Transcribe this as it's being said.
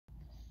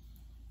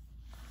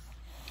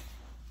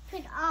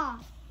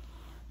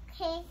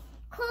Okay,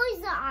 close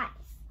your eyes.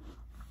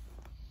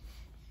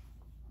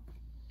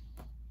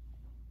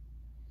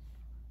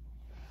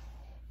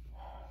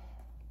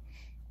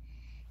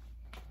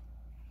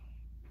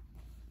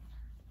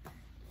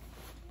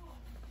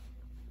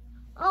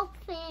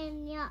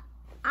 Open your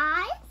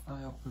eyes.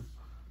 I open.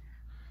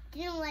 Do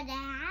you know what I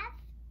have?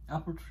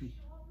 Apple tree.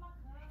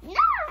 No,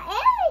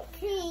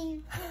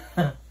 everything.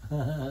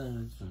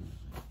 That's funny.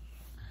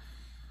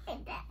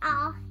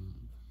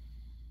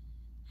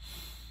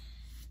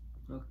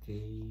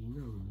 Okay,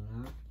 no, I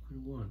have to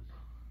put one.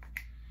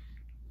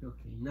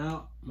 Okay,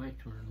 now my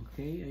turn,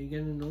 okay? Are you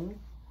gonna know?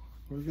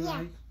 Close your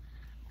eyes.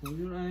 Close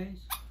your eyes.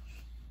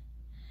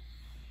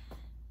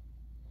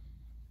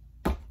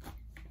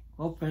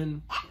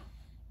 Open.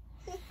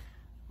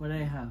 What do I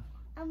have?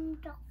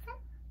 Dolphin.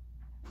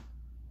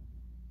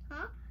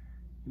 Huh?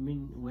 You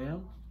mean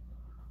whale?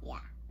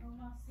 Yeah.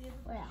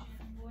 Well.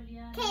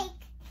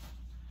 Cake.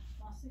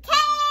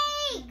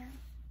 Cake.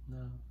 No,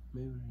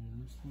 maybe.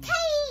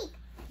 Cake.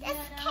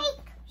 It's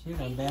cake.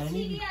 Sige,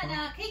 Benny.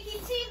 Liana, cake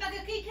eating, like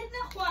a cake in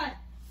the what?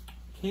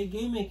 Cake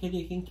game, make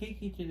it. Can cake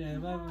eat it?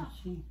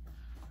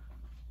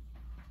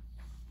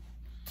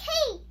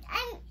 Cake.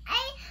 And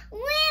I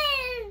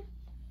win.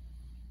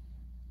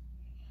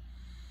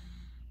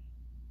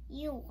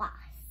 You lost.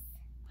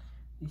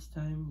 This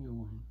time you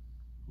won.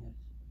 Yes.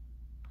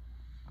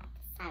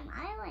 This time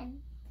I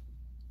win.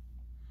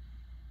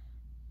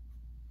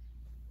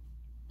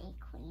 A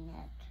queen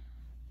it.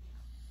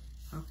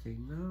 Okay,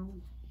 now.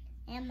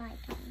 And my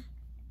turn.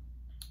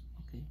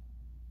 Okay.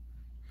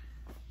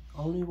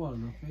 Only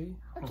one, okay?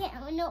 Okay,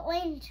 I'm gonna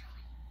win.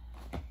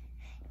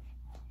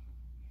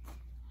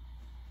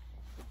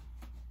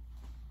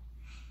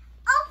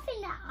 Open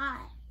the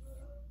eyes.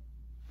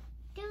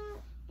 Do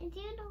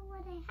you know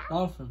what I have?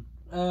 Dolphin.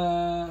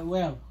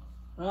 Well.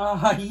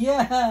 Ah,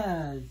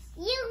 yes!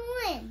 You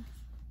win.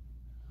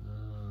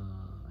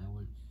 I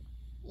won.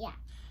 Yeah.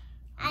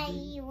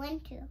 You win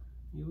too.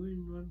 You win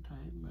one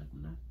time, but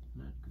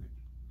not good.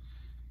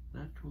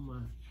 Not too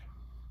much.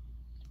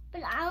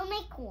 But I'll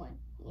make one.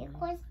 You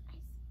close your eyes.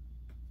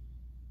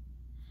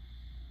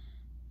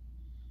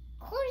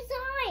 Close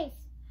your eyes.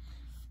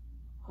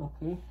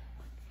 Okay.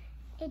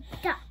 It's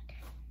dot.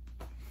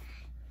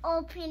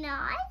 Open your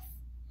eyes.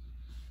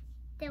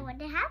 Then what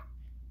do you have?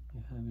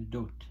 You have a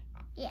dot.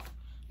 Yeah.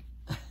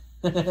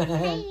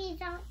 Tiny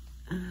dot.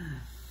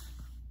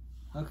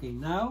 Okay,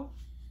 now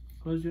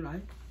close your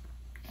eye.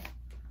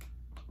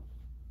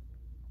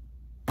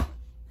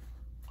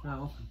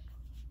 Now open.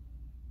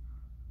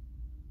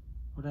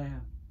 What do I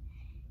have?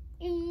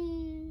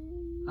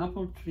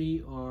 Apple tree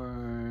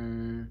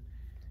or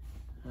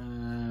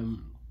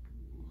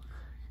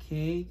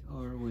cake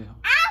or whale?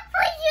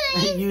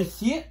 Apple tree. You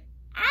see it?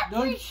 Apple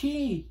Don't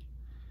cheat.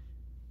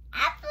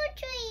 Apple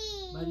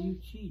tree. But you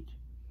cheat.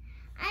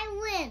 I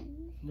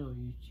win. No,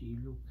 you cheat.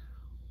 Look.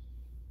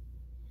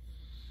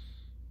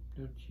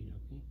 Don't cheat,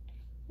 okay?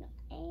 No,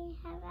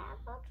 I have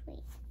apple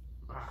tree.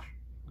 Okay.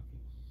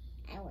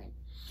 I win.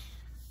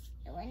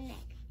 I win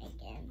next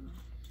again.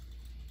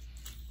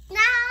 Now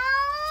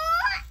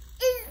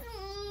it's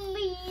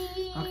me.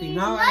 Okay,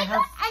 now My I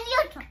have. turn and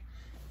your turn.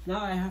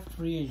 Now I have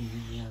 3 of these.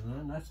 Yeah,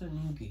 that's a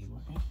new game,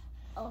 okay?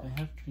 Oh. I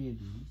have 3 of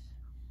these.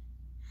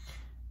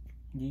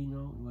 Do you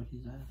know what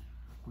is that?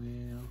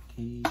 Well,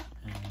 cake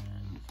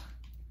and.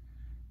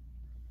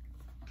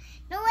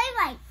 No,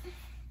 wait.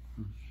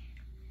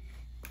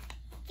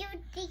 Give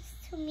these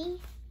to me.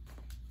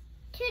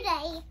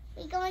 Today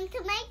we're going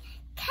to make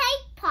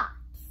cake pops.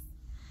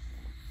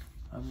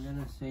 I'm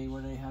gonna say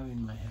what I have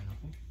in my hand,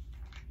 okay?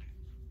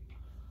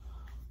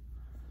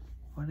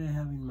 What I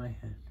have in my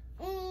hand.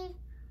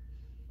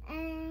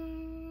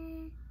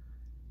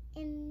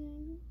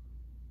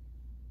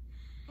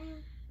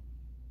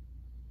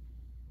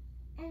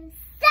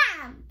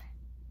 Stamp.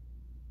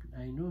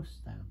 I know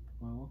stamp.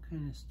 Well, what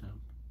kind of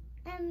stamp?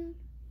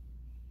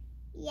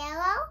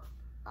 Yellow,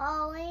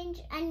 orange,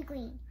 and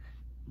green.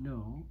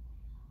 No.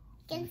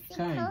 Can Which see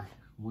kind? color?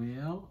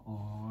 Whale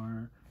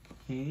or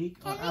cake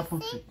Can or I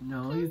apple see? tree?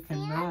 No, Can I you see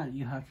cannot.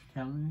 You have to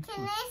tell me which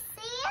Can one. I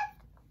see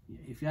it?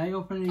 If I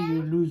open it,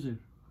 you're a loser.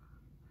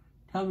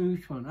 Tell me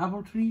which one.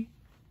 Apple tree?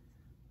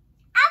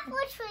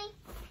 Apple tree.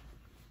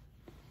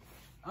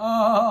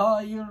 Oh,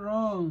 you're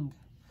wrong.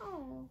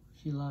 Oh.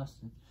 She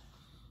lost it.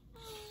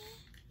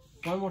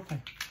 One more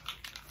time.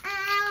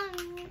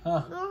 You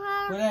have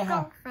What I have?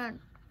 girlfriend.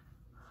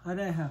 What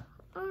do I have?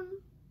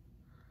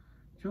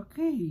 It's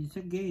okay. It's a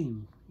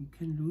game. You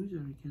can lose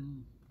or you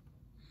can...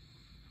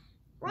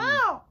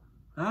 Real.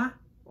 Huh?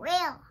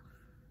 Real.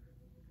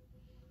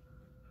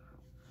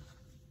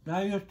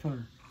 Now your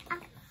turn.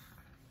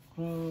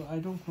 I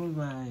don't close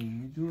my eye.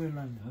 You do it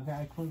like... Okay,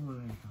 I close my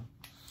eyes.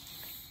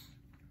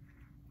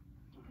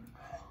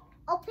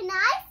 Open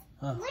eyes.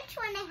 Huh? Which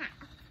one I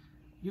have?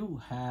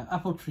 You have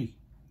apple tree.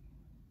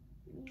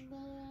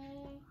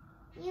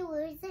 You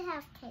lose the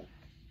half cake.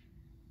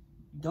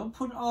 Don't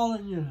put all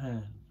in your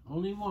hand.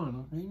 Only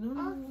one, okay?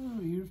 No,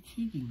 you're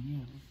cheating,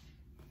 yeah.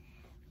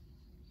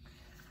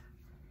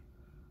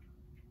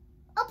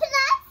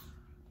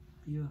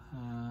 You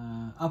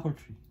have apple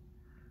tree.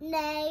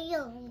 No, you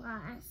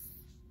lost.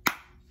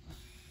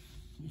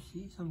 You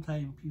see,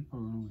 sometimes people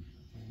lose,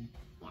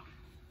 okay?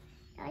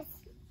 Guys,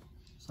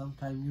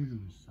 Sometimes you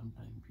lose,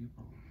 sometimes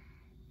people lose.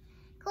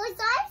 close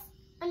eyes.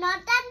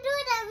 Not that do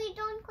that. We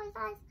don't close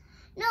eyes.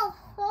 No,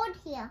 hold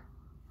here.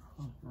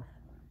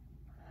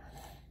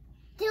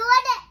 Do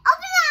it.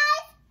 Open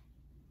eyes.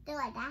 Do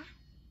it that.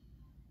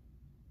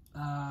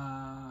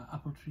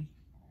 Apple tree.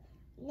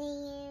 No,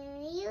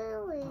 you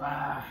will.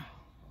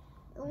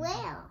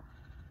 Well.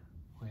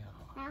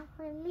 Now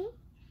for me,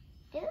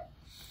 do.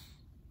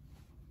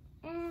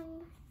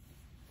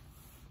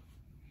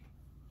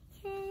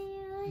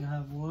 You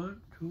have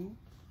 1, 2,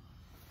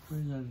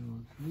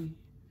 3.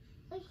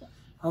 Okay.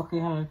 Okay,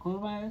 honey,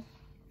 close my eyes.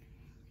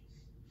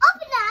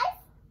 Open eyes.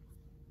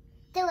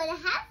 Do what I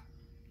have?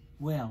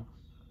 Well.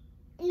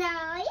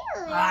 No, you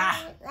will. I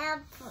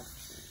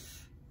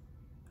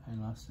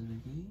lost it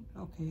again.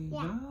 Okay,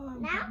 Yeah. now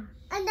Now,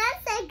 and then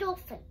say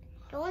dolphin.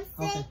 Don't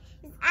say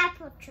it's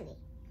apple tree.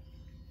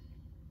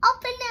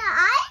 Open the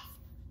eyes.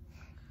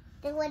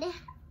 Do what I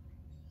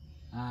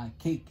have?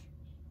 Cake.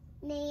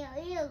 No,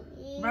 you.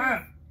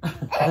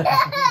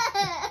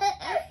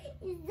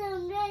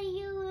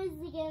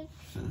 Again.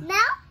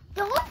 Now,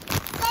 don't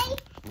say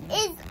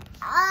it's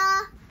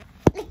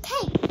the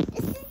cake.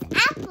 This is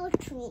apple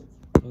tree.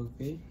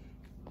 Okay.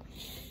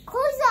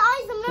 Close the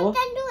eyes. I'm not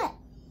gonna do it.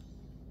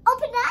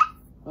 Open the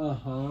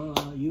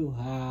eyes. You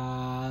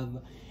have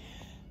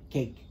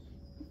cake.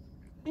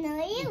 No,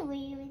 you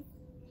will.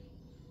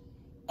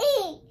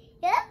 You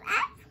have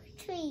apple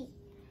tree.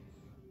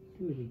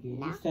 Do it again.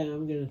 No.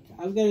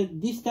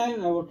 This time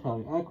I will try.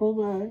 I close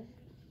my eyes.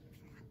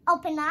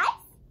 Open eyes.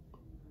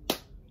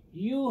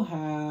 You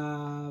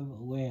have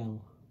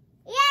whale.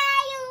 Yeah,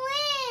 you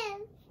win.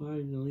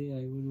 Finally,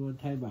 I win one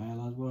time, but I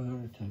lost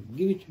 100 times.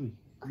 Give it to me.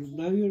 Okay.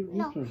 Now your turn.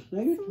 Now your It's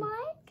turn.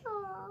 my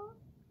turn.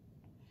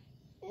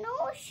 No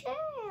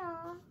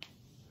share.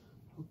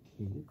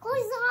 Okay.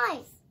 Close the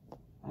eyes.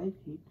 I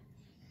think.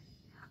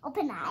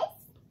 Open eyes.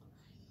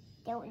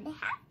 Don't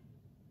have.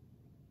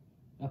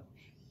 Ouch.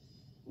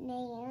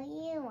 No,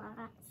 you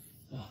want.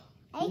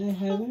 Can I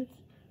have it?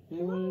 I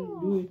want to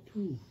do it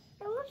too.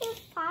 It will be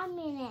 5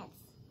 minutes.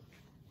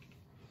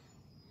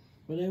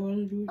 But I want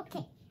to do it Okay.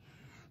 too.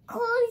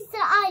 Close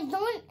the eyes.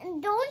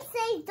 Don't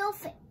say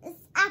dolphin.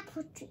 It's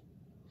apple tree.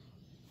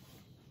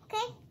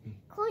 Okay?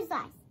 Close the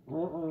eyes.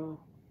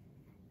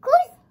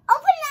 Close.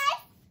 Open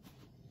eyes.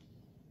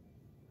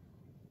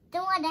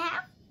 Don't want to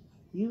have.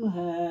 You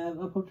have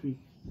apple tree.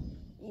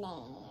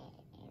 No.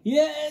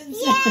 Yes!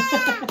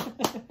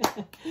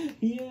 Yeah!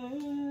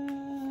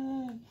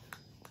 Yeah!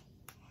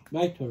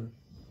 My turn.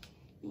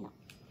 No.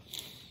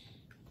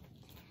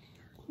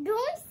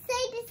 Don't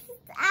say this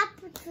is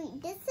apple tree.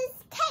 This is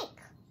cake.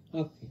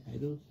 Okay, I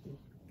don't see.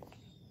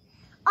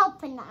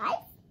 Open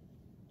eyes.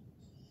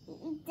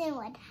 Then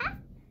what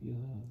happens? You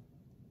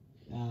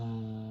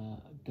have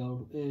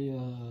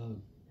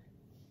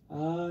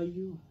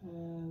you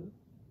have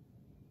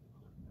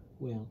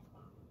well.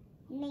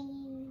 No.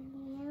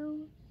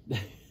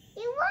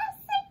 You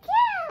once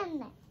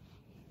again.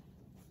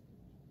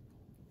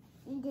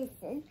 This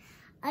is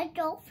a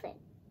dolphin.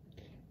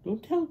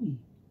 Don't tell me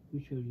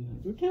which one you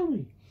have. Don't tell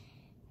me.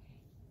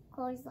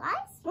 Close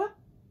eyes. What?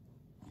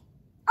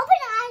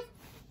 Open eyes.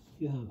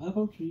 You have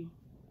apple tree.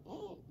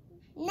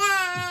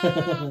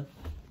 No.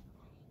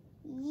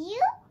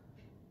 You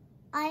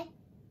are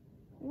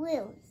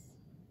wheels.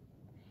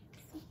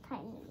 Some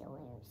tiny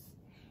wheels.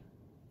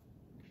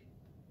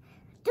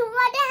 Do you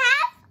want to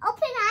have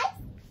open eyes?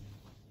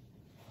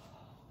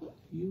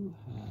 You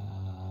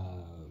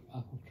have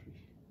apple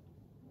tree.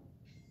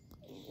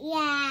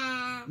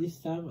 Yeah. This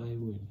time I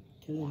win.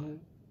 Can I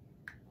have?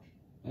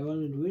 I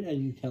want to do it and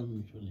you tell me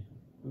which one I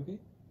have. Okay?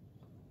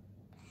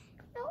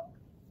 No.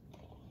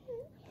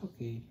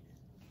 Okay.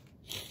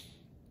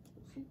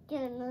 Do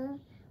you know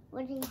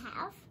what do you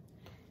have?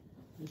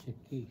 It's a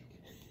cake.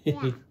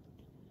 Yeah. You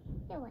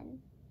win.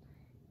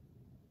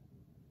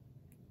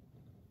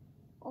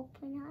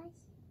 Open eyes.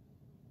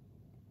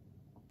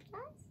 Open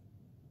eyes.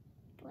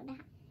 Do you want to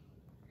have?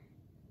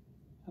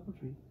 Apple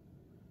tree.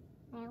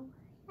 No.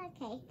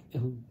 Okay.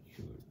 Oh,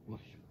 sure.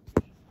 Wash.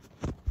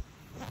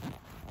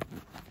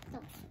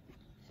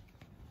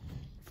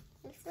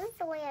 This is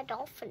the way a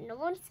dolphin.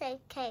 Don't say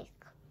cake.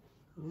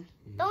 Okay.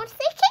 Don't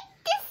say cake.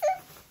 This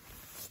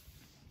is.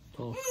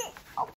 Oh. Oh.